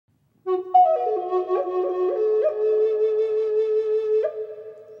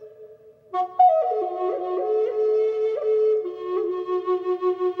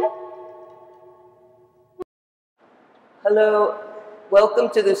Hello, welcome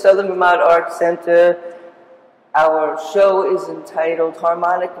to the Southern Vermont Arts Center. Our show is entitled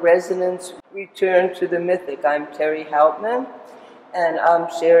Harmonic Resonance, Return to the Mythic. I'm Terry Hauptma, and I'm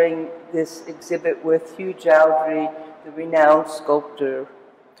sharing this exhibit with Hugh Jowdry, the renowned sculptor.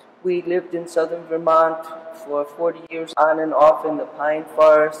 We lived in Southern Vermont for 40 years on and off in the pine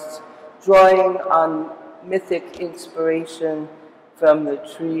forests, drawing on mythic inspiration from the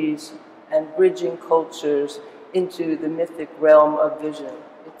trees and bridging cultures into the mythic realm of vision.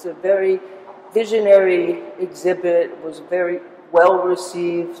 It's a very visionary exhibit. It was very well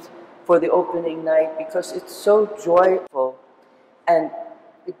received for the opening night because it's so joyful and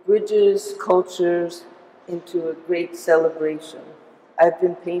it bridges cultures into a great celebration. I've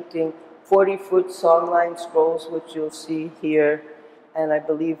been painting 40-foot songline scrolls, which you'll see here, and I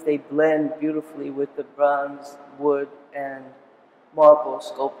believe they blend beautifully with the bronze, wood, and marble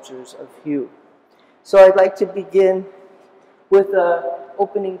sculptures of Hugh. So I'd like to begin with an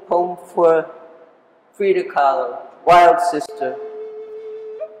opening poem for Frida Kahlo, Wild Sister.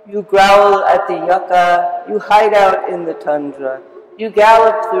 You growl at the yucca, you hide out in the tundra, you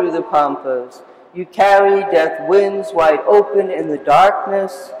gallop through the pampas, you carry death winds wide open in the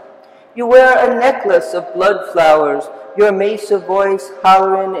darkness. You wear a necklace of blood flowers, your mesa voice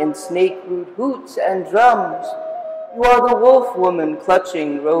hollering in snake root hoots and drums. You are the wolf woman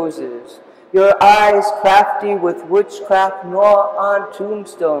clutching roses, your eyes crafty with witchcraft gnaw on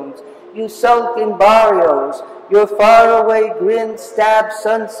tombstones. You sulk in barrios, your faraway grin stabs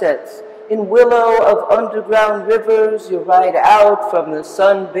sunsets. In willow of underground rivers, you ride out from the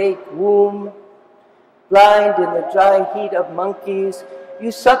sun-baked womb. Blind in the dry heat of monkeys,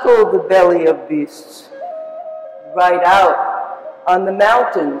 you suckle the belly of beasts. Ride out on the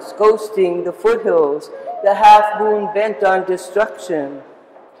mountains, ghosting the foothills, the half-moon bent on destruction.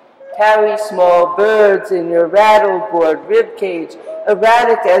 Carry small birds in your rattle-board ribcage,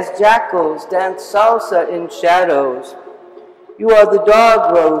 erratic as jackals dance salsa in shadows. You are the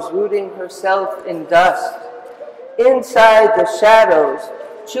dog rose rooting herself in dust. Inside the shadows,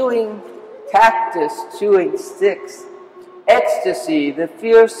 chewing cactus, chewing sticks. Ecstasy, the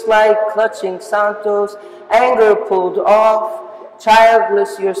fierce light clutching Santos, anger pulled off,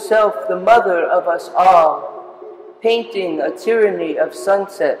 childless yourself, the mother of us all. Painting a tyranny of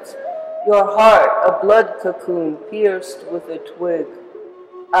sunsets, your heart a blood cocoon pierced with a twig.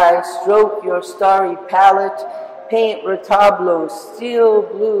 I stroke your starry palette, paint retablos, steel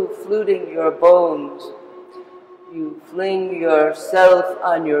blue fluting your bones. You fling yourself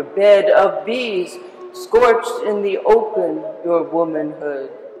on your bed of bees, scorched in the open, your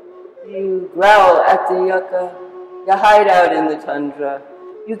womanhood. You growl at the yucca, you hide out in the tundra.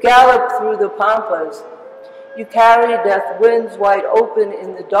 You gallop through the pampas. You carry death winds wide open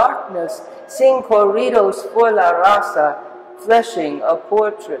in the darkness, sing corridos for la raza, fleshing a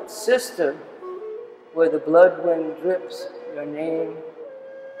portrait, sister, where the blood wind drips your name.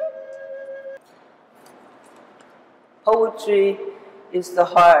 Poetry is the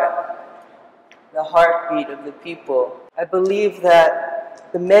heartbeat of the people. I believe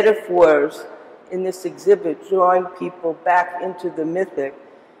that the metaphors in this exhibit, drawing people back into the mythic,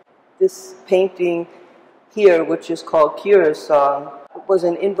 this painting here, which is called Kira's Song, was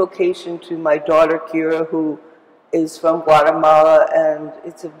an invocation to my daughter Kira, who is from Guatemala, and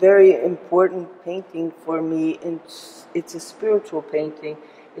it's a very important painting for me. It's a spiritual painting.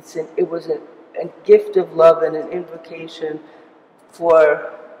 It was a gift of love and an invocation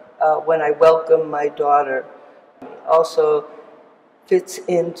for when I welcome my daughter. Also fits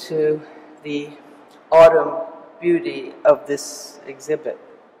into the autumn beauty of this exhibit.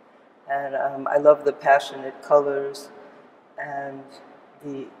 And I love the passionate colors and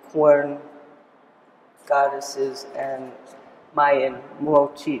the corn goddesses and Mayan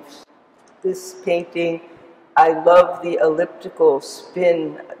motifs. This painting, I love the elliptical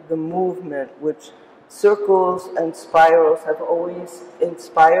spin, the movement, which circles and spirals have always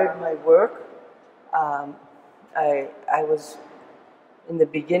inspired my work. I was, in the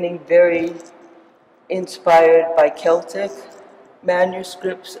beginning, very inspired by Celtic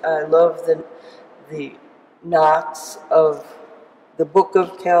manuscripts. I love the knots of the Book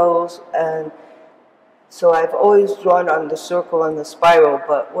of Kells, and so I've always drawn on the circle and the spiral,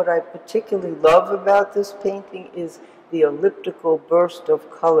 but what I particularly love about this painting is the elliptical burst of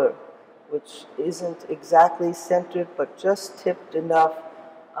color, which isn't exactly centered, but just tipped enough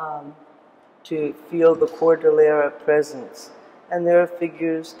to feel the Cordillera presence. And there are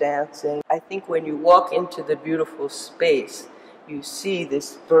figures dancing. I think when you walk into the beautiful space, you see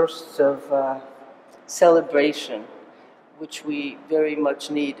this burst of celebration, which we very much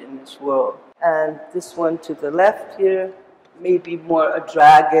need in this world. And this one to the left here maybe more a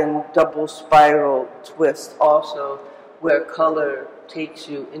dragon double spiral twist also, where color takes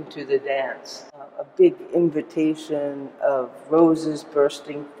you into the dance. A big invitation of roses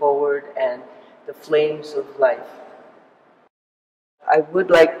bursting forward and the flames of life. I would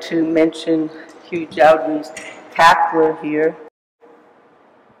like to mention Hugh Jowdry's Cackler here,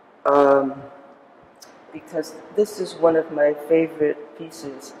 because this is one of my favorite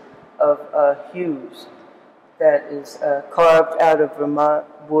pieces of Hugh's that is carved out of Vermont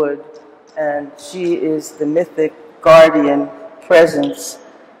wood, and she is the mythic guardian presence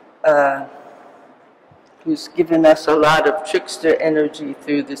who's given us a lot of trickster energy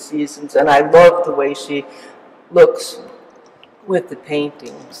through the seasons, and I love the way she looks with the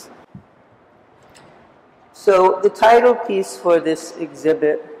paintings. So the title piece for this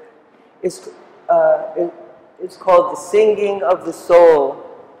exhibit is called The Singing of the Soul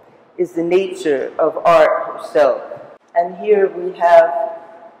is the Nature of Art Herself. And here we have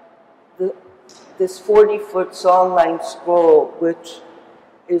this 40-foot songline scroll, which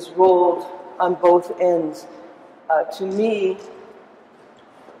is rolled on both ends. To me,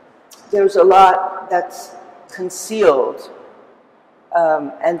 there's a lot that's concealed,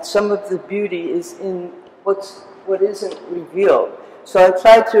 and some of the beauty is in what isn't revealed. So I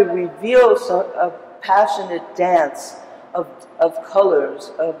tried to reveal a passionate dance of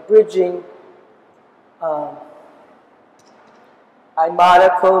colors, of bridging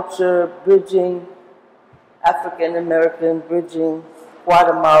Aymara culture, bridging African American, bridging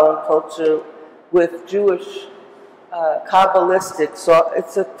Guatemalan culture with Jewish Kabbalistic. So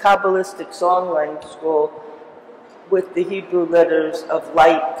it's a Kabbalistic songline scroll with the Hebrew letters of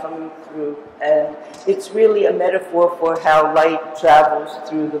light coming through, and it's really a metaphor for how light travels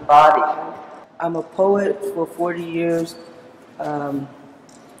through the body. I'm a poet for 40 years. One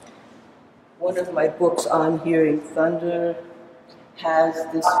of my books, On Hearing Thunder, has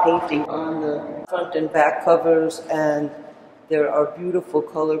this painting on the front and back covers, and there are beautiful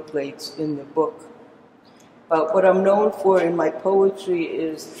color plates in the book. But what I'm known for in my poetry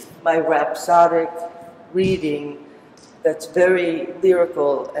is my rhapsodic reading that's very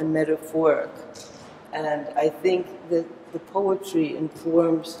lyrical and metaphoric. And I think that the poetry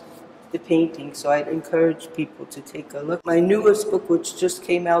informs the painting, so I'd encourage people to take a look. My newest book, which just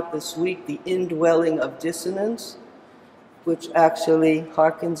came out this week, The Indwelling of Dissonance, which actually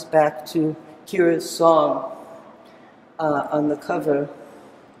harkens back to Kira's song on the cover.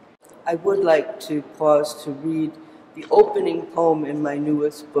 I would like to pause to read the opening poem in my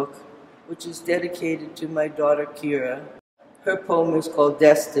newest book, which is dedicated to my daughter Kira. Her poem is called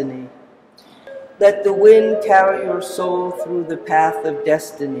Destiny. Let the wind carry your soul through the path of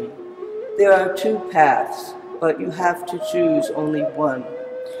destiny. There are two paths, but you have to choose only one.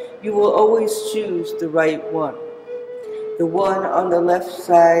 You will always choose the right one. The one on the left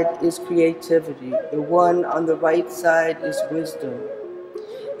side is creativity. The one on the right side is wisdom.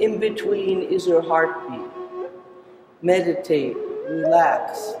 In between is your heartbeat. Meditate,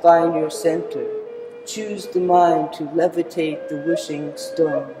 relax, find your center. Choose the mind to levitate the wishing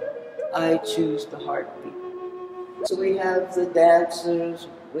stone. I choose the heartbeat. So we have the dancers,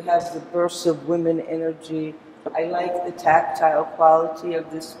 we have the bursts of women energy. I like the tactile quality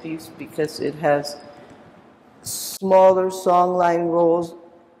of this piece because it has smaller songline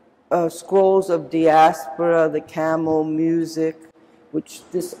scrolls of diaspora, the camel music, which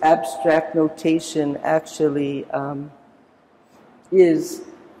this abstract notation actually is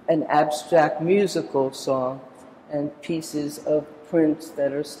an abstract musical song, and pieces of prints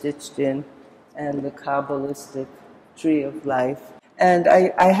that are stitched in, and the Kabbalistic tree of life. And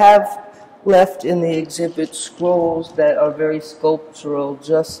I have left in the exhibit scrolls that are very sculptural,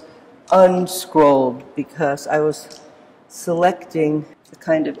 just unscrolled, because I was selecting a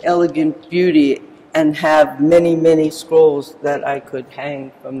kind of elegant beauty and have many, many scrolls that I could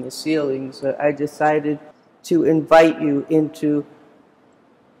hang from the ceiling. So I decided to invite you into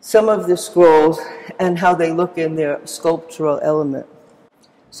some of the scrolls and how they look in their sculptural element.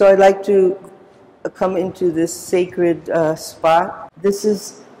 So I'd like to come into this sacred spot. This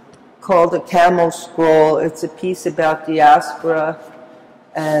is called a camel scroll. It's a piece about diaspora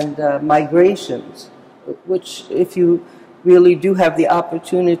and migrations, which if you really do have the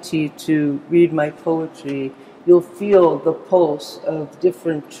opportunity to read my poetry, you'll feel the pulse of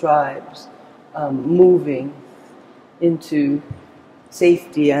different tribes moving into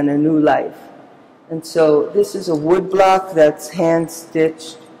safety and a new life. And so this is a wood block that's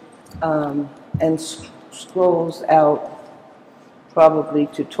hand-stitched and scrolls out probably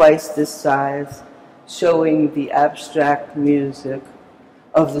to twice this size, showing the abstract music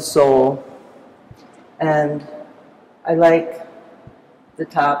of the soul. And I like the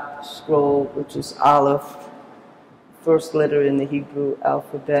top scroll, which is Aleph, first letter in the Hebrew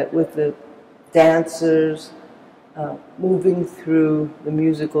alphabet, with the dancers moving through the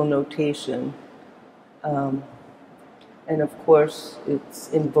musical notation. And of course, it's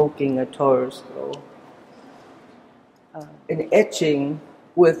invoking a Torah scroll. An etching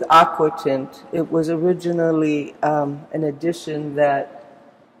with aquatint. It was originally an edition that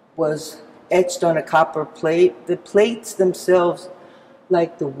was etched on a copper plate. The plates themselves,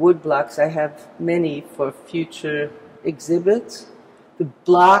 like the wood blocks, I have many for future exhibits. The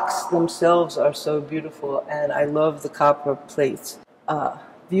blocks themselves are so beautiful, and I love the copper plates.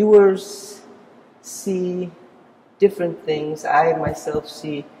 Viewers see different things. I myself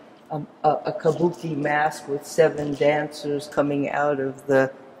see a kabuki mask with 7 dancers coming out of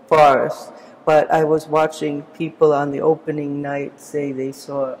the forest. But I was watching people on the opening night say they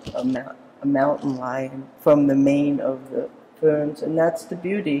saw a mountain lion from the mane of the ferns. And that's the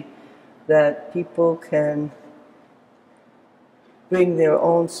beauty, that people can bring their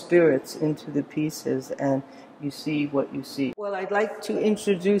own spirits into the pieces, and you see what you see. Well, I'd like to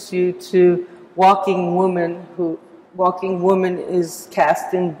introduce you to Walking Woman, Walking Woman is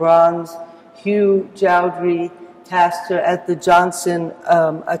cast in bronze. Hugh Jowdry cast her at the Johnson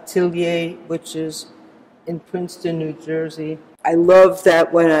Atelier, which is in Princeton, New Jersey. I love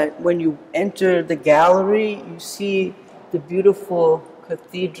that when you enter the gallery, you see the beautiful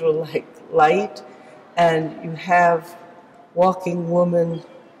cathedral-like light, and you have Walking Woman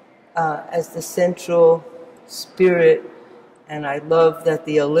as the central spirit, and I love that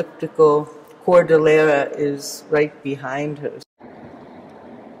the elliptical Cordillera is right behind her.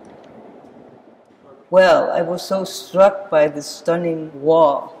 Well, I was so struck by the stunning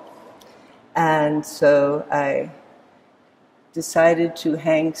wall, and so I decided to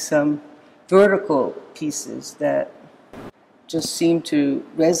hang some vertical pieces that just seem to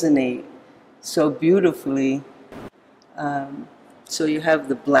resonate so beautifully. So you have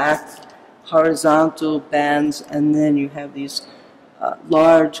the black horizontal bands, and then you have these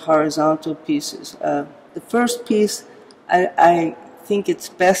large horizontal pieces. The first piece, I think it's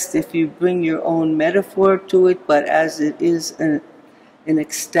best if you bring your own metaphor to it, but as it is an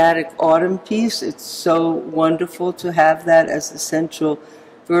ecstatic autumn piece, it's so wonderful to have that as the central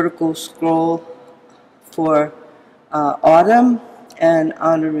vertical scroll for autumn and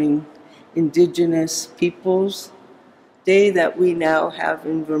honoring Indigenous Peoples Day that we now have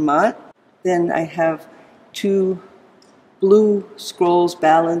in Vermont. Then I have 2 blue scrolls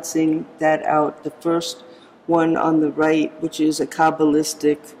balancing that out. The first one on the right, which is a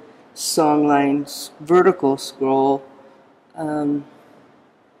Kabbalistic songline vertical scroll,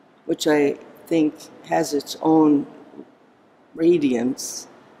 which I think has its own radiance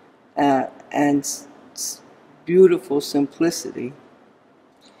and beautiful simplicity.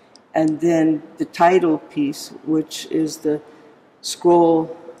 And then the title piece, which is the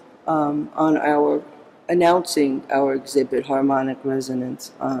scroll on our announcing our exhibit, Harmonic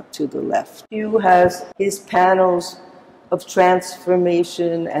Resonance, to the left. Hugh has his panels of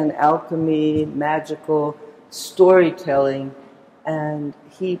transformation and alchemy, magical storytelling, and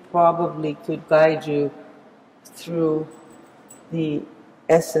he probably could guide you through the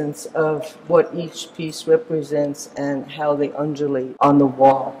essence of what each piece represents and how they undulate on the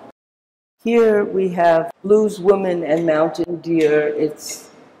wall. Here we have Blues Woman and Mountain Deer. It's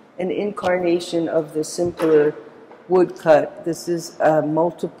an incarnation of the simpler woodcut. This is a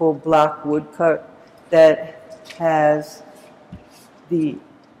multiple block woodcut that has the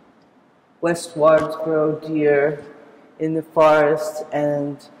West Wardsboro deer in the forest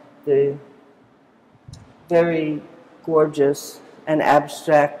and the very gorgeous and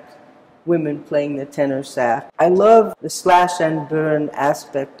abstract women playing the tenor sax. I love the slash and burn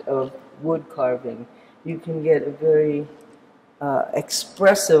aspect of wood carving. You can get a very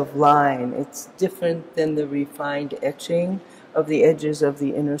expressive line. It's different than the refined etching of the edges of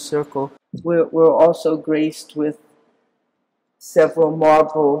the inner circle. We're also graced with several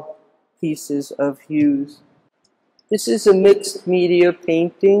marble pieces of hues. This is a mixed media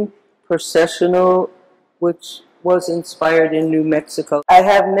painting, processional, which was inspired in New Mexico. I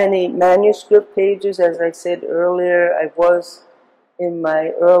have many manuscript pages. As I said earlier, I was in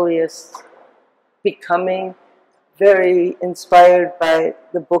my earliest becoming very inspired by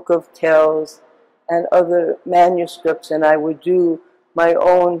the Book of Tales and other manuscripts, and I would do my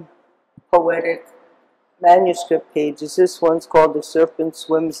own poetic manuscript pages. This one's called The Serpent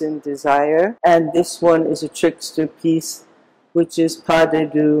Swims in Desire, and this one is a trickster piece, which is Pas de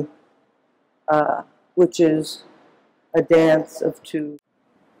Deux, which is a dance of two.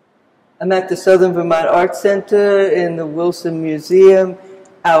 I'm at the Southern Vermont Art Center in the Wilson Museum.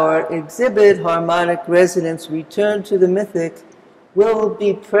 Our exhibit, Harmonic Resonance Return to the Mythic, will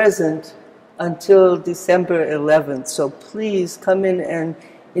be present until December 11th. So please come in and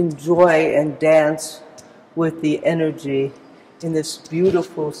enjoy and dance with the energy in this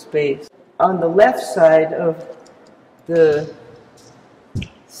beautiful space. On the left side of the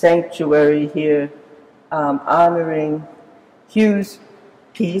sanctuary here, honoring Hugh's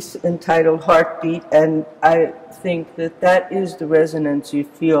piece entitled Heartbeat, and I think that that is the resonance you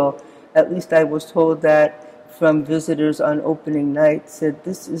feel. At least I was told that from visitors on opening night, said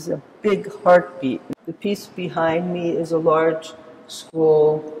this is a big heartbeat. The piece behind me is a large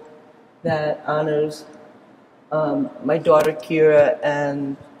scroll that honors my daughter Kira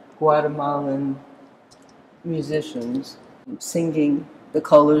and Guatemalan musicians singing the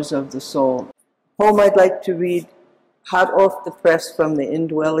colors of the soul. The poem I'd like to read, hot off the press from the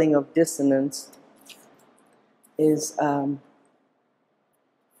indwelling of dissonance, is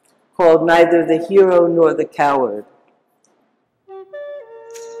called Neither the Hero Nor the Coward.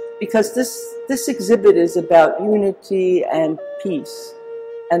 Because this exhibit is about unity and peace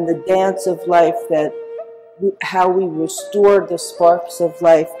and the dance of life, that how we restore the sparks of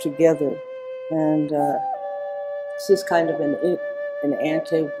life together. And this is kind of an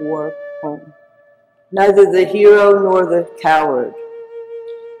anti-war poem. Neither the hero nor the coward.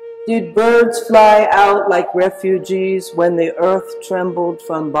 Did birds fly out like refugees when the earth trembled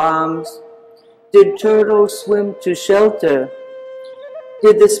from bombs? Did turtles swim to shelter?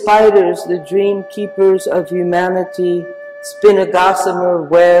 Did the spiders, the dream keepers of humanity, spin a gossamer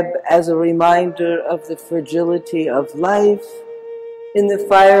web as a reminder of the fragility of life? In the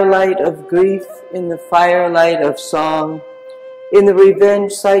firelight of grief, in the firelight of song, in the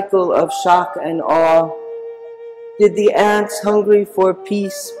revenge cycle of shock and awe, did the ants hungry for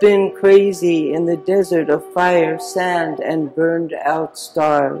peace spin crazy in the desert of fire, sand, and burned out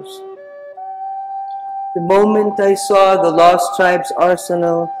stars? The moment I saw the Lost Tribes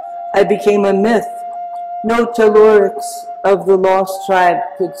arsenal, I became a myth. No tellurics of the Lost Tribe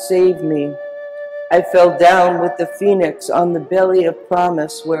could save me. I fell down with the phoenix on the belly of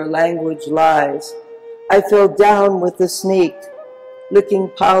promise where language lies. I fell down with the snake, licking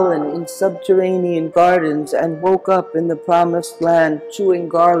pollen in subterranean gardens, and woke up in the promised land, chewing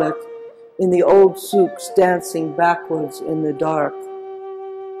garlic in the old souks, dancing backwards in the dark.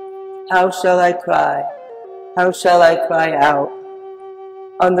 How shall I cry? How shall I cry out?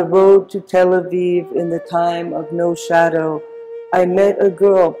 On the road to Tel Aviv in the time of no shadow, I met a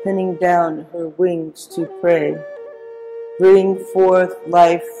girl pinning down her wings to pray. Bring forth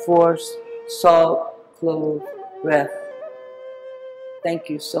life force, salt, clove, breath. Thank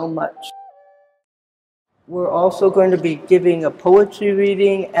you so much. We're also going to be giving a poetry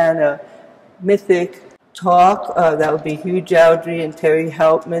reading and a mythic talk. That will be Hugh Jowdry and Terry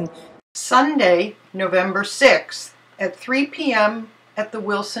Hauptma. Sunday, November 6th at 3 p.m. at the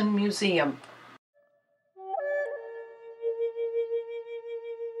Wilson Museum.